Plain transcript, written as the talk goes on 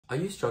Are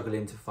you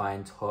struggling to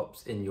find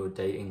tops in your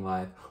dating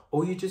life,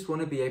 or you just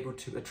want to be able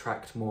to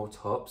attract more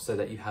tops so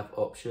that you have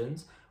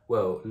options?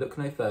 Well, look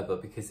no further,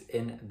 because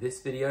in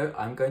this video,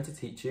 I'm going to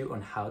teach you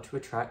on how to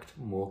attract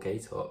more gay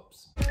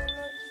tops.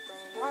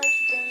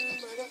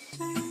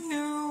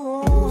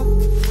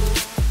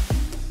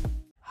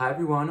 Hi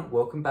everyone,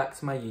 welcome back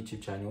to my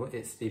YouTube channel.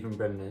 It's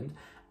Stephenbrenland,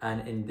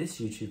 and in this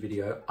YouTube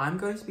video, I'm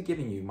going to be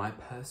giving you my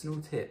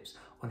personal tips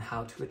on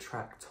how to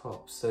attract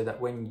tops so that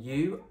when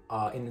you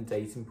are in the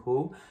dating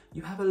pool,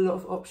 you have a lot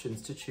of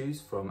options to choose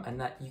from and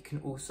that you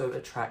can also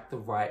attract the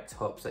right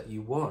tops that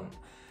you want.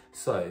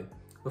 So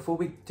before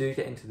we do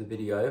get into the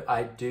video,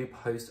 I do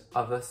post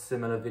other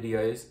similar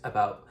videos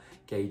about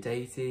gay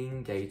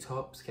dating, gay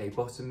tops, gay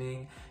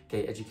bottoming,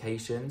 gay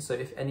education. So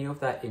if any of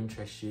that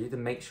interests you,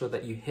 then make sure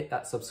that you hit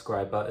that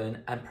subscribe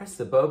button and press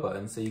the bell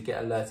button so you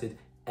get alerted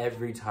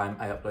every time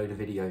I upload a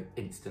video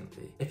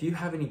instantly. If you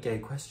have any gay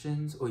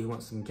questions or you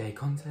want some gay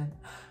content,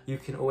 you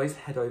can always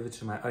head over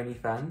to my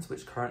OnlyFans,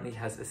 which currently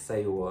has a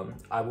sale on.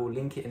 I will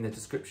link it in the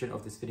description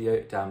of this video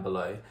down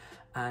below.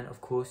 And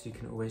of course, you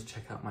can always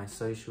check out my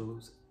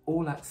socials,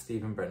 all at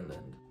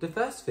Stephenbrenland. The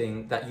first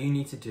thing that you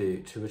need to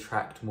do to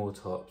attract more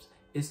tops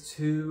is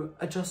to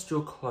adjust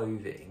your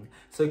clothing.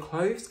 So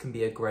clothes can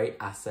be a great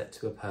asset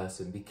to a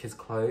person because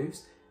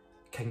clothes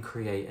can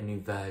create a new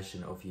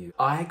version of you.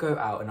 I go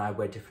out and I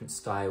wear different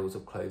styles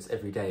of clothes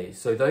every day.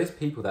 So those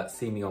people that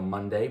see me on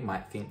Monday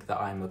might think that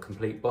I'm a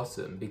complete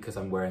bottom because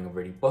I'm wearing a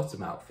really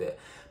bottom outfit.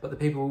 But the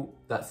people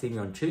that see me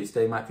on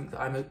Tuesday might think that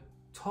I'm a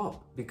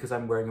top because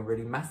I'm wearing a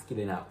really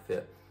masculine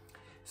outfit.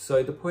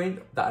 So the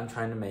point that I'm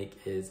trying to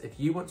make is if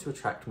you want to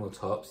attract more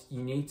tops,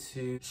 you need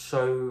to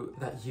show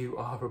that you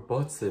are a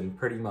bottom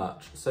pretty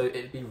much. So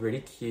it'd be really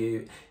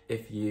cute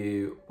if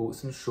you bought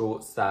some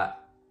shorts that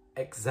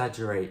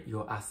exaggerate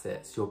your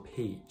assets, your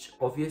peach.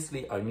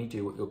 Obviously only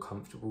do what you're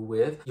comfortable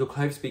with. Your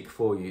clothes speak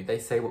for you. They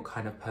say what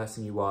kind of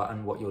person you are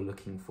and what you're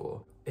looking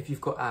for. If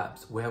you've got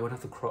abs, wear one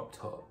of the crop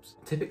tops.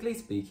 Typically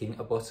speaking,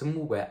 a bottom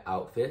will wear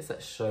outfits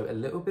that show a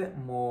little bit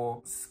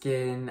more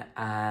skin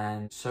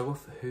and show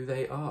off who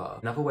they are.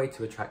 Another way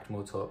to attract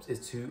more tops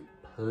is to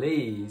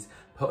please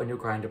put on your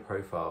Grindr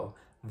profile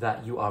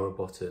that you are a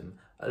bottom.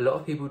 A lot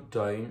of people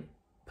don't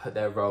put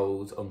their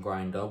roles on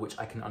Grindr, which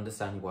I can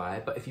understand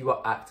why, but if you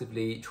are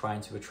actively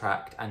trying to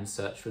attract and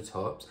search for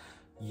tops,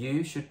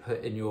 you should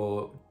put in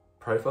your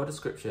profile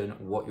description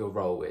what your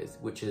role is,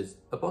 which is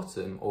a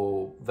bottom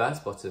or verse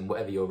bottom,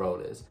 whatever your role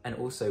is. And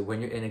also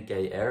when you're in a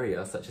gay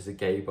area, such as a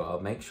gay bar,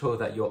 make sure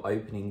that you're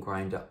opening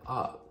Grindr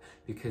up,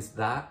 because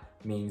that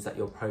means that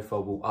your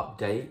profile will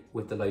update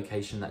with the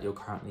location that you're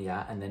currently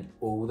at, and then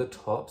all the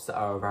tops that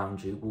are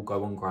around you will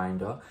go on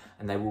Grindr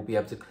and they will be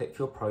able to click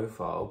your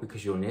profile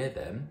because you're near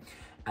them,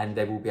 and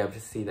they will be able to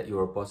see that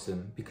you're a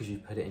bottom because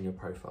you've put it in your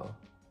profile.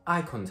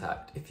 Eye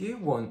contact. If you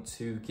want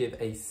to give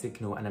a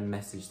signal and a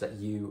message that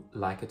you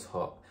like a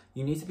top,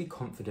 you need to be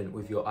confident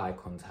with your eye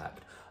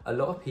contact. A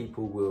lot of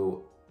people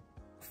will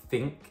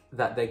think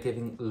that they're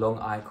giving long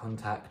eye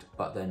contact,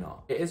 but they're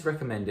not. It is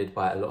recommended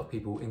by a lot of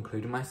people,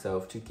 including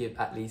myself, to give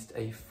at least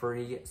a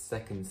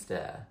 3-second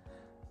stare,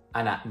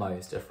 and at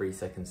most a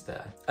 3-second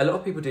stare. A lot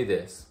of people do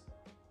this.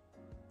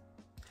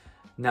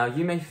 Now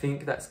you may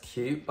think that's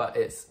cute, but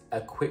it's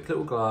a quick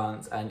little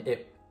glance, and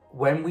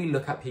when we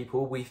look at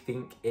people, we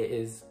think it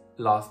is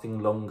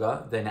lasting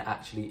longer than it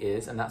actually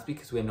is, and that's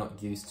because we're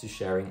not used to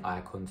sharing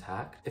eye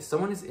contact. If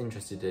someone is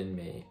interested in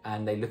me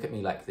and they look at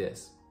me like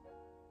this,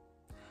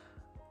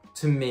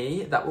 to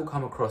me, that will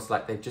come across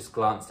like they've just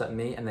glanced at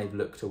me and they've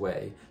looked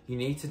away. You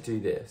need to do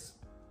this.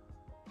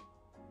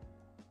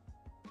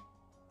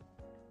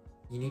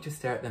 You need to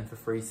stare at them for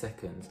 3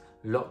 seconds.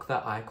 Lock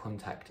that eye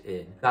contact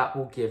in. That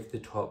will give the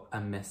top a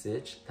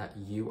message that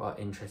you are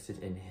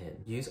interested in him.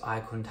 Use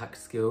eye contact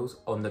skills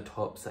on the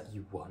tops that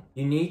you want.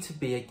 You need to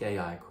be a gay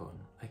icon,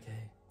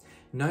 okay?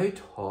 No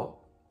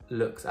top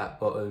looks at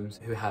bottoms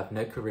who have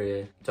no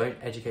career, don't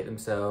educate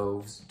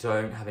themselves,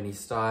 don't have any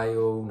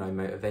style, no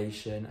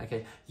motivation,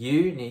 okay?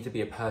 You need to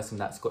be a person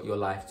that's got your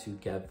life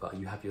together.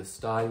 You have your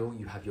style,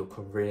 you have your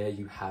career,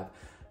 you have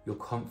your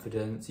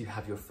confidence, you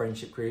have your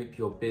friendship group,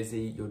 you're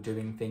busy, you're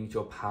doing things,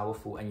 you're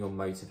powerful, and you're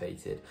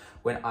motivated.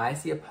 When I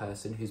see a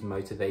person who's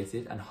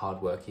motivated and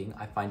hardworking,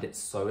 I find it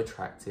so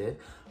attractive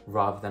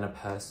rather than a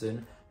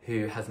person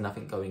who has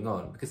nothing going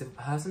on. Because if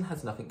a person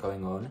has nothing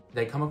going on,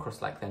 they come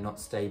across like they're not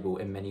stable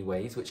in many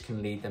ways, which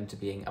can lead them to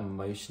being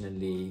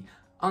emotionally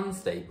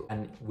unstable.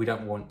 And we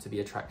don't want to be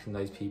attracting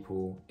those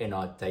people in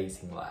our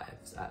dating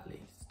lives, at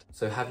least.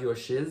 So have your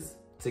shiz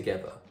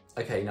together.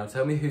 Okay, now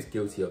tell me who's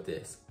guilty of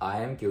this. I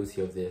am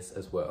guilty of this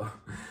as well.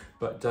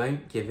 But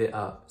don't give it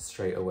up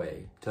straight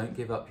away. Don't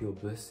give up your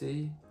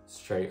pussy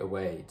straight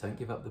away. Don't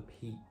give up the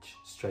peach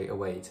straight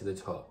away to the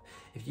top.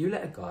 If you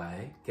let a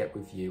guy get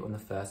with you on the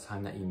first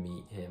time that you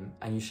meet him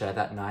and you share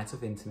that night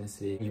of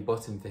intimacy, you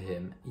bottom for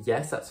him,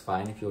 yes, that's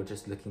fine if you're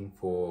just looking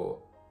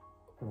for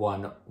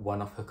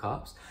one-off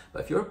hookups.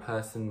 But if you're a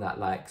person that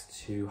likes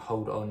to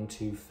hold on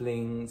to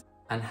flings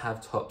and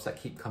have tops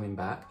that keep coming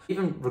back,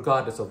 even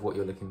regardless of what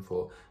you're looking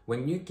for,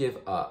 when you give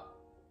up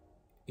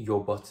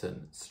your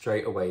bottom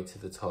straight away to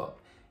the top,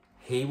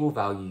 he will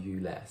value you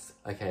less,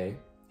 okay?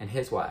 And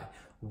here's why.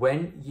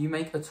 When you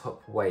make a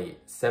top wait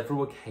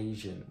several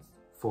occasions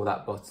for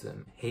that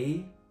bottom,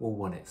 he will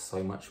want it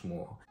so much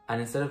more.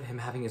 And instead of him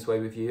having his way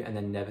with you and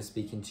then never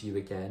speaking to you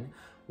again,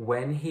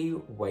 when he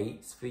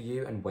waits for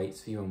you and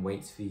waits for you and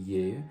waits for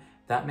you,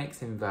 that makes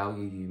him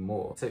value you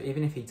more. So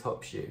even if he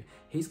tops you,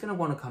 he's gonna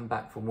wanna come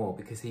back for more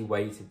because he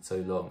waited so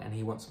long and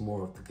he wants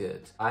more of the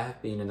good. I have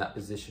been in that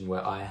position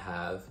where I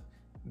have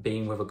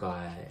been with a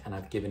guy and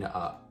I've given it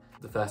up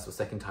the first or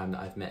second time that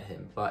I've met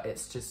him, but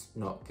it's just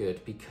not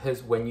good,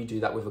 because when you do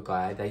that with a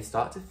guy, they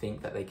start to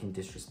think that they can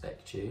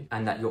disrespect you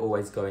and that you're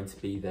always going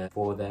to be there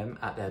for them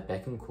at their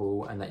beck and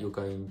call and that you're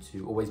going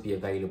to always be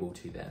available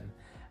to them.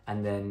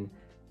 And then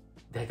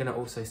they're gonna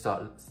also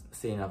start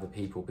seeing other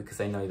people because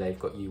they know they've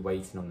got you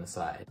waiting on the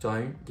side.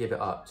 Don't give it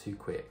up too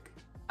quick.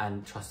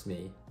 And trust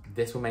me,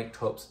 this will make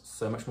tops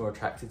so much more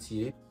attracted to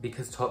you,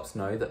 because tops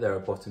know that there are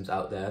bottoms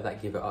out there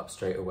that give it up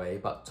straight away,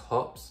 but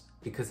tops,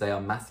 because they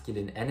are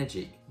masculine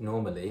energy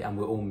normally, and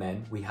we're all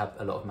men, we have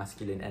a lot of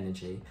masculine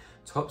energy.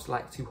 Tops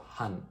like to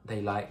hunt,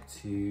 they like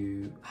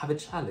to have a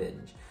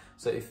challenge.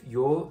 So if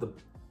you're the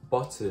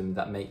bottom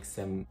that makes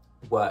them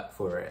work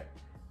for it,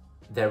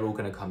 they're all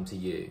gonna come to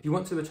you. If you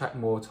want to attract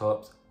more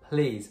tops,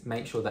 please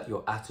make sure that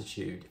your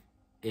attitude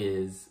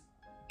is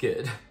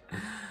good.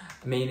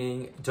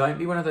 Meaning, don't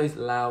be one of those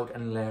loud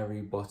and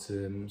leery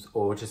bottoms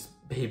or just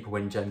people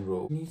in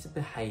general. You need to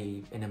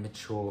behave in a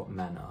mature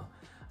manner.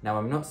 Now,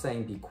 I'm not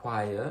saying be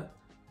quiet,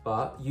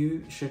 but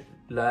you should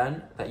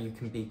learn that you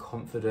can be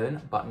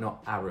confident, but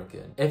not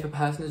arrogant. If a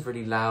person is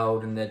really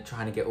loud and they're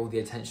trying to get all the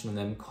attention on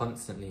them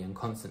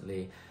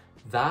constantly,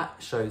 that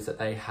shows that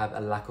they have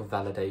a lack of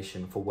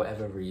validation for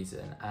whatever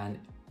reason, and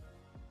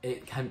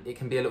it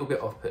can be a little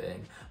bit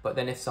off-putting. But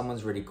then if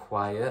someone's really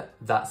quiet,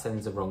 that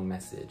sends a wrong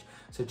message.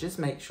 So just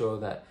make sure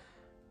that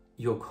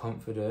you're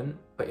confident,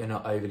 but you're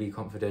not overly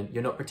confident.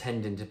 You're not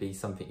pretending to be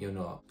something you're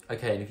not.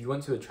 Okay, and if you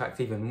want to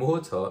attract even more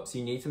tops,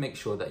 you need to make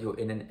sure that you're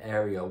in an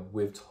area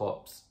with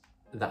tops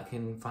that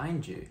can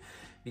find you.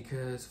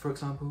 Because, for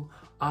example,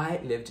 I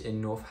lived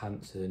in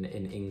Northampton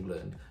in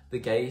England. The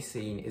gay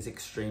scene is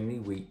extremely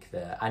weak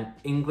there. And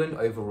England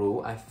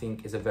overall, I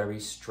think, is a very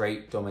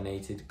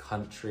straight-dominated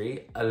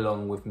country,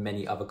 along with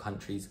many other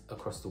countries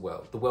across the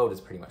world. The world is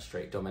pretty much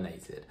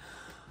straight-dominated.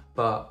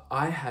 But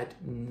I had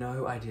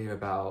no idea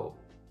about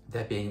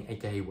there being a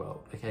gay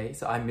world, okay?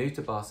 So I moved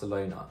to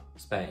Barcelona,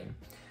 Spain,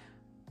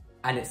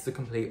 and it's the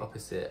complete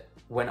opposite.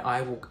 When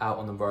I walk out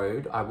on the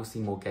road, I will see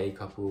more gay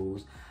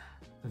couples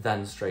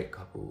than straight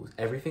couples.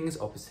 Everything is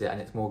opposite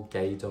and it's more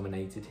gay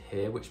dominated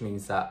here, which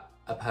means that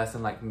a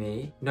person like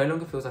me no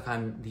longer feels like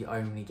I'm the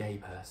only gay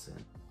person.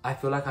 I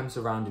feel like I'm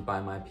surrounded by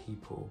my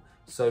people.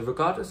 So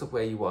regardless of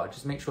where you are,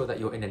 just make sure that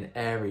you're in an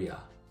area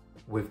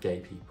with gay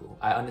people.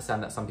 I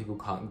understand that some people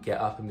can't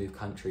get up and move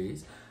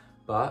countries,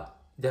 but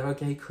there are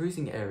gay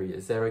cruising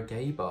areas, there are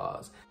gay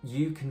bars.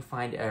 You can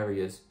find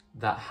areas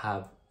that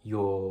have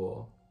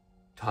your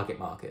target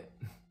market.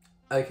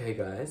 Okay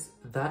guys,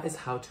 that is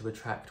how to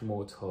attract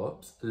more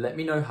tops. Let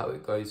me know how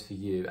it goes for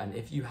you, and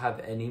if you have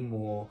any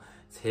more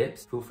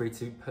tips, feel free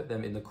to put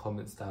them in the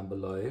comments down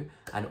below.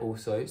 And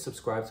also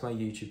subscribe to my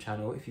YouTube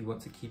channel if you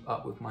want to keep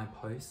up with my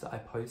posts that I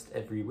post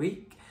every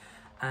week.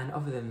 And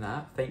other than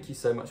that, thank you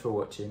so much for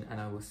watching, and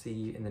I will see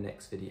you in the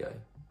next video.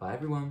 Bye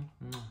everyone.